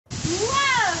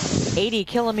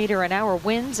80-kilometer-an-hour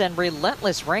winds and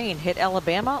relentless rain hit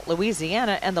Alabama,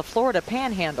 Louisiana, and the Florida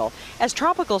Panhandle as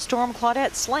Tropical Storm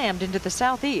Claudette slammed into the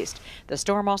southeast. The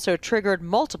storm also triggered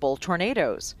multiple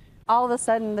tornadoes. All of a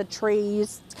sudden, the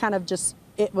trees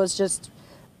it was just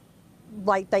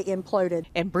like they imploded.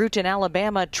 In Brewton,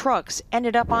 Alabama, trucks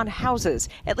ended up on houses.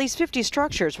 At least 50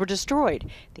 structures were destroyed.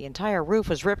 The entire roof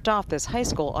was ripped off this high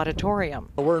school auditorium.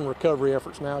 We're in recovery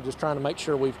efforts now, just trying to make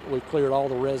sure we've cleared all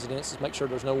the residences, make sure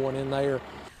there's no one in there.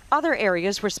 Other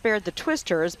areas were spared the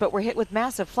twisters, but were hit with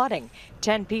massive flooding.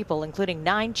 10 people, including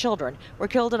 9 children, were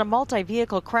killed in a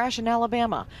multi-vehicle crash in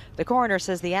Alabama. The coroner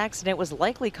says the accident was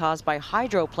likely caused by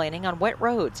hydroplaning on wet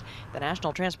roads. The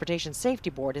National Transportation Safety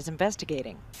Board is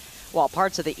investigating. While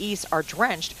parts of the east are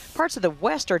drenched, parts of the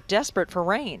west are desperate for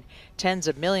rain. Tens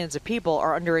of millions of people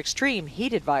are under extreme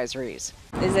heat advisories.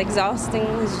 It's exhausting.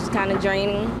 It's just kind of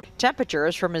draining.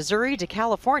 Temperatures from Missouri to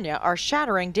California are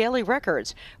shattering daily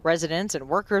records. Residents and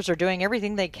workers are doing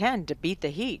everything they can to beat the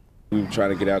heat. We try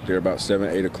to get out there about 7,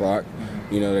 8 o'clock,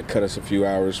 to cut us a few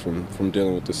hours from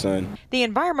dealing with the sun. The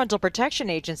Environmental Protection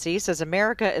Agency says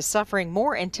America is suffering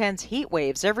more intense heat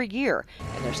waves every year,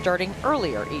 and they're starting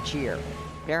earlier each year.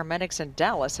 Paramedics in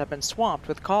Dallas have been swamped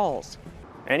with calls.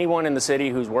 Anyone in the city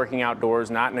who's working outdoors,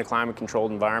 not in a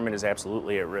climate-controlled environment, is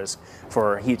absolutely at risk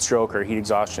for heat stroke or heat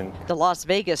exhaustion. The Las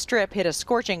Vegas Strip hit a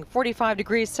scorching 45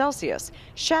 degrees Celsius,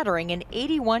 shattering an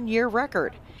 81-year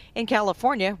record. In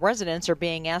California, residents are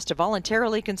being asked to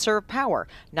voluntarily conserve power,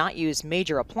 not use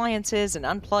major appliances, and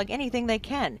unplug anything they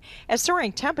can, as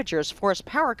soaring temperatures force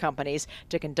power companies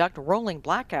to conduct rolling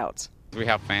blackouts. We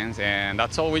have fans, and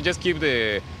that's all. We just keep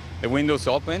the windows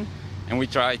open, and we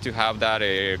try to have that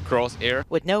cross air.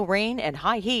 With no rain and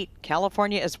high heat,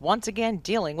 California is once again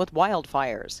dealing with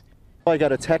wildfires. I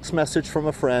got a text message from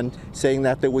a friend saying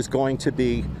that there was going to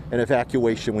be an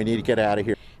evacuation. We need to get out of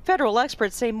here. Federal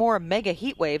experts say more mega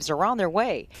heat waves are on their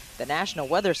way. The National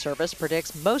Weather Service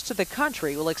predicts most of the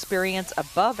country will experience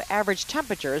above average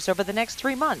temperatures over the next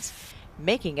 3 months,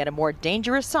 making it a more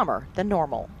dangerous summer than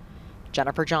normal.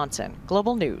 Jennifer Johnson,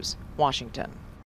 Global News, Washington.